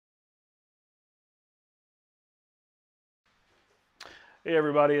Hey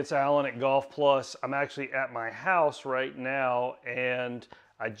everybody, it's Alan at Golf Plus. I'm actually at my house right now and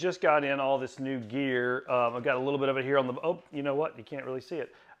I just got in all this new gear. I've got a little bit of it here on the, oh, you know what? You can't really see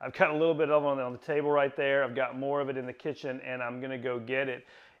it. I've got a little bit of it on the table right there. I've got more of it in the kitchen and I'm gonna go get it.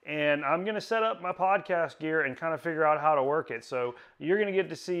 And I'm gonna set up my podcast gear and kind of figure out how to work it. So you're gonna get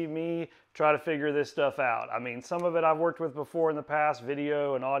to see me try to figure this stuff out. I mean, some of it I've worked with before in the past,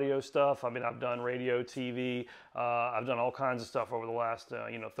 video and audio stuff. I mean, I've done radio, TV, I've done all kinds of stuff over the last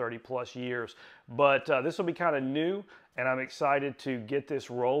 30 plus years. But this will be kind of new and I'm excited to get this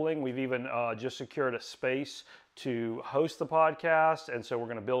rolling. We've even just secured a space to host the podcast, and so we're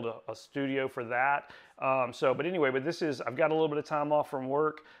going to build a studio for that. But anyway, I've got a little bit of time off from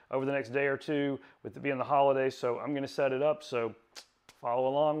work over the next day or two with it being the holidays, so I'm going to set it up. So follow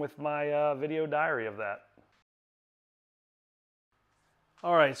along with my video diary of that.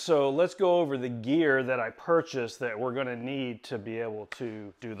 All right, so let's go over the gear that I purchased that we're going to need to be able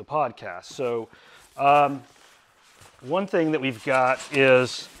to do the podcast. So one thing that we've got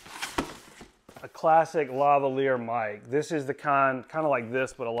is a classic lavalier mic. This is the kind of like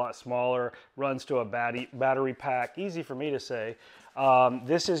this, but a lot smaller, runs to a battery pack, easy for me to say.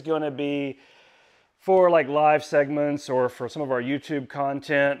 This is going to be for like live segments or for some of our YouTube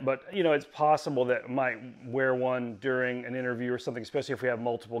content, but it's possible that I might wear one during an interview or something, especially if we have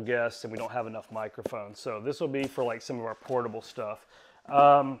multiple guests and we don't have enough microphones. So this will be for like some of our portable stuff.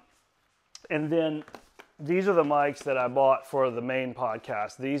 And then these are the mics that I bought for the main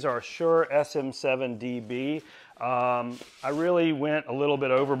podcast. These are Shure SM7DB. I really went a little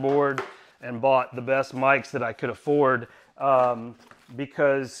bit overboard and bought the best mics that I could afford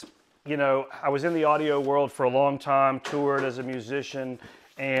because, I was in the audio world for a long time, toured as a musician,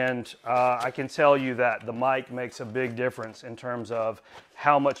 and I can tell you that the mic makes a big difference in terms of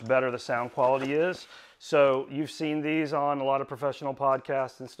how much better the sound quality is. So you've seen these on a lot of professional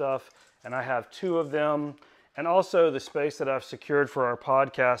podcasts and stuff, and I have two of them. And also the space that I've secured for our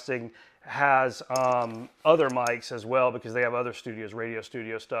podcasting has other mics as well, because they have other studios, radio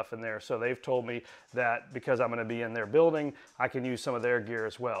studio stuff in there. So they've told me that because I'm going to be in their building, I can use some of their gear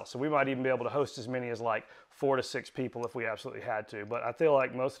as well. So we might even be able to host as many as like 4 to 6 people if we absolutely had to. But I feel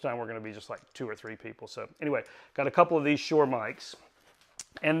like most of the time we're going to be just like 2 or 3 people. So anyway, got a couple of these Shure mics.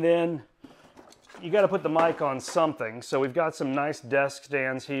 And then you got to put the mic on something. So we've got some nice desk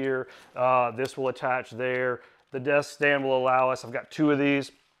stands here. This will attach there. The desk stand will allow us, I've got 2 of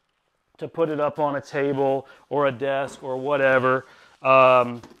these, to put it up on a table or a desk or whatever.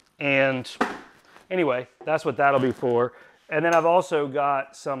 And anyway, that's what that'll be for. And then I've also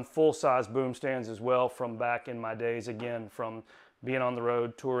got some full-size boom stands as well from back in my days, again, from being on the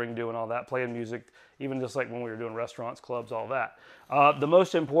road, touring, doing all that, playing music, even just like when we were doing restaurants, clubs, all that. The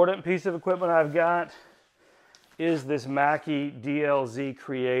most important piece of equipment I've got is this Mackie DLZ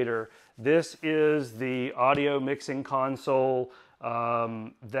Creator. This is the audio mixing console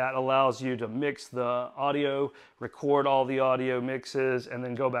that allows you to mix the audio, record all the audio mixes, and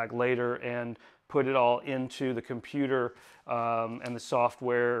then go back later and put it all into the computer and the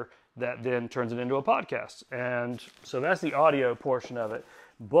software that then turns it into a podcast. And so that's the audio portion of it.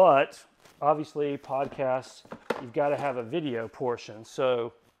 But obviously podcasts, you've got to have a video portion.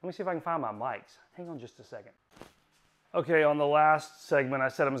 So let me see if I can find my mics. Hang on just a second. Okay, on the last segment, I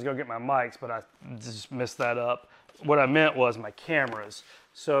said I was going to get my mics, but I just messed that up. What I meant was my cameras.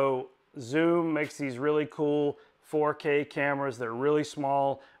 So Zoom makes these really cool 4K cameras. They're really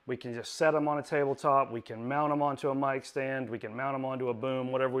small. We can just set them on a tabletop. We can mount them onto a mic stand. We can mount them onto a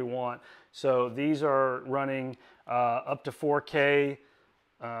boom, whatever we want. So these are running up to 4K.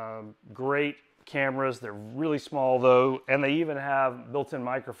 Great cameras. They're really small though, and they even have built-in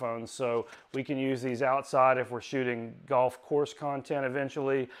microphones, so we can use these outside if we're shooting golf course content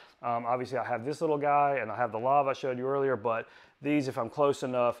eventually. Obviously I have this little guy and I have the lav I showed you earlier, but these, if I'm close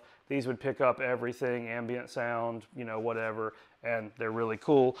enough, these would pick up everything, ambient sound, whatever, and they're really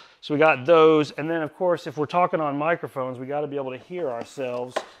cool. So we got those, and then of course if we're talking on microphones, we got to be able to hear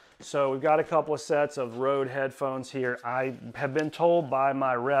ourselves. So we've got a couple of sets of Rode headphones here. I have been told by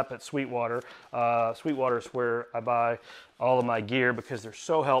my rep at Sweetwater, Sweetwater is where I buy all of my gear because they're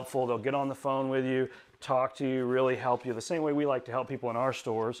so helpful. They'll get on the phone with you, talk to you, really help you the same way we like to help people in our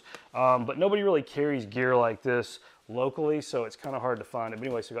stores. But nobody really carries gear like this locally, so it's kind of hard to find it. But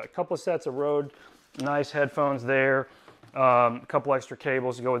anyway, so we've got a couple of sets of Rode nice headphones there, a couple extra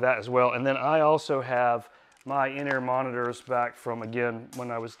cables to go with that as well. And then I also have my in-ear monitors back from, again, when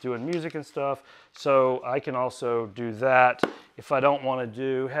I was doing music and stuff. So I can also do that if I don't want to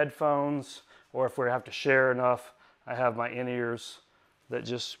do headphones, or if we have to share enough. I have my in-ears that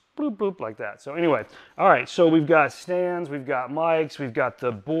just bloop, bloop like that. So anyway, all right, so we've got stands, we've got mics, we've got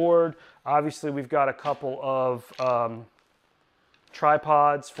the board. Obviously, we've got a couple of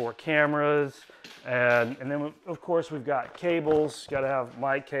tripods for cameras. And then, of course, we've got cables. Got to have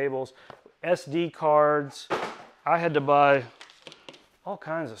mic cables, SD cards. I had to buy all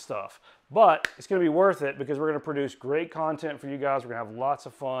kinds of stuff. But it's going to be worth it because we're going to produce great content for you guys. We're going to have lots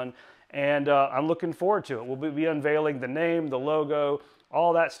of fun. And I'm looking forward to it. We'll be unveiling the name, the logo,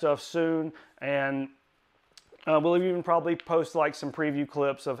 all that stuff soon. And we'll even probably post like some preview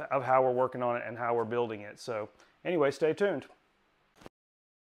clips of how we're working on it and how we're building it. So anyway, stay tuned.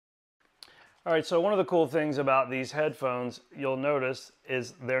 All right, so one of the cool things about these headphones, you'll notice,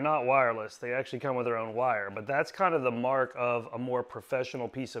 is they're not wireless. They actually come with their own wire, but that's kind of the mark of a more professional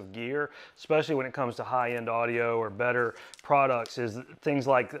piece of gear, especially when it comes to high-end audio or better products, is things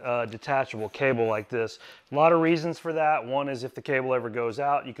like detachable cable like this. A lot of reasons for that. One is if the cable ever goes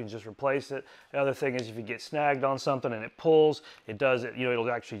out, you can just replace it. The other thing is if you get snagged on something and it pulls, it does it, it'll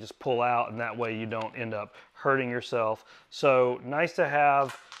actually just pull out, and that way you don't end up hurting yourself. So nice to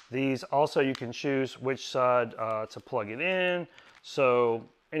have these. Also, you can choose which side to plug it in. So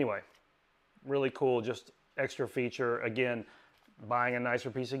anyway, really cool, just extra feature. Again, buying a nicer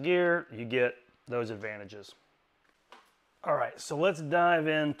piece of gear, you get those advantages. All right, so let's dive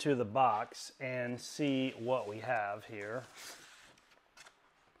into the box and see what we have here.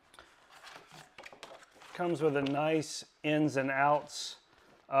 Comes with a nice ins and outs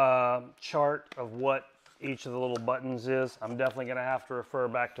chart of what each of the little buttons is. I'm definitely going to have to refer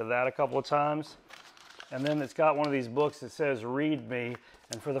back to that a couple of times. And then it's got one of these books that says read me,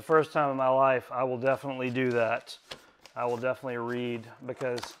 and for the first time in my life I will definitely do that. I will definitely read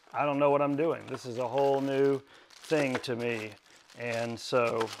because I don't know what I'm doing. This is a whole new thing to me, and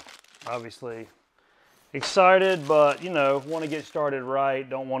so obviously excited, but want to get started right,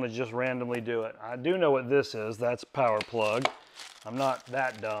 don't want to just randomly do it. I do know what this is. That's power plug. I'm not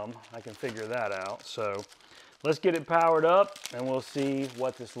that dumb. I can figure that out. So let's get it powered up and we'll see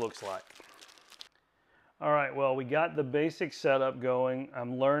what this looks like. All right, well, we got the basic setup going.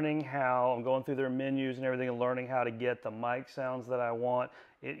 I'm going through their menus and everything and learning how to get the mic sounds that I want.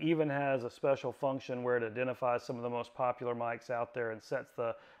 It even has a special function where it identifies some of the most popular mics out there and sets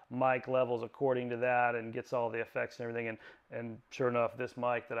the mic levels according to that and gets all the effects and everything. And sure enough, this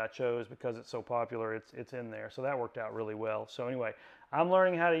mic that I chose, because it's so popular, it's in there. So that worked out really well. So anyway, I'm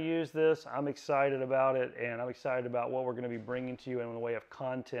learning how to use this. I'm excited about it, and I'm excited about what we're going to be bringing to you in the way of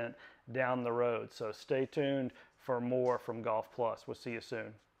content down the road. So stay tuned for more from Golf Plus. We'll see you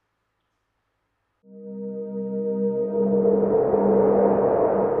soon.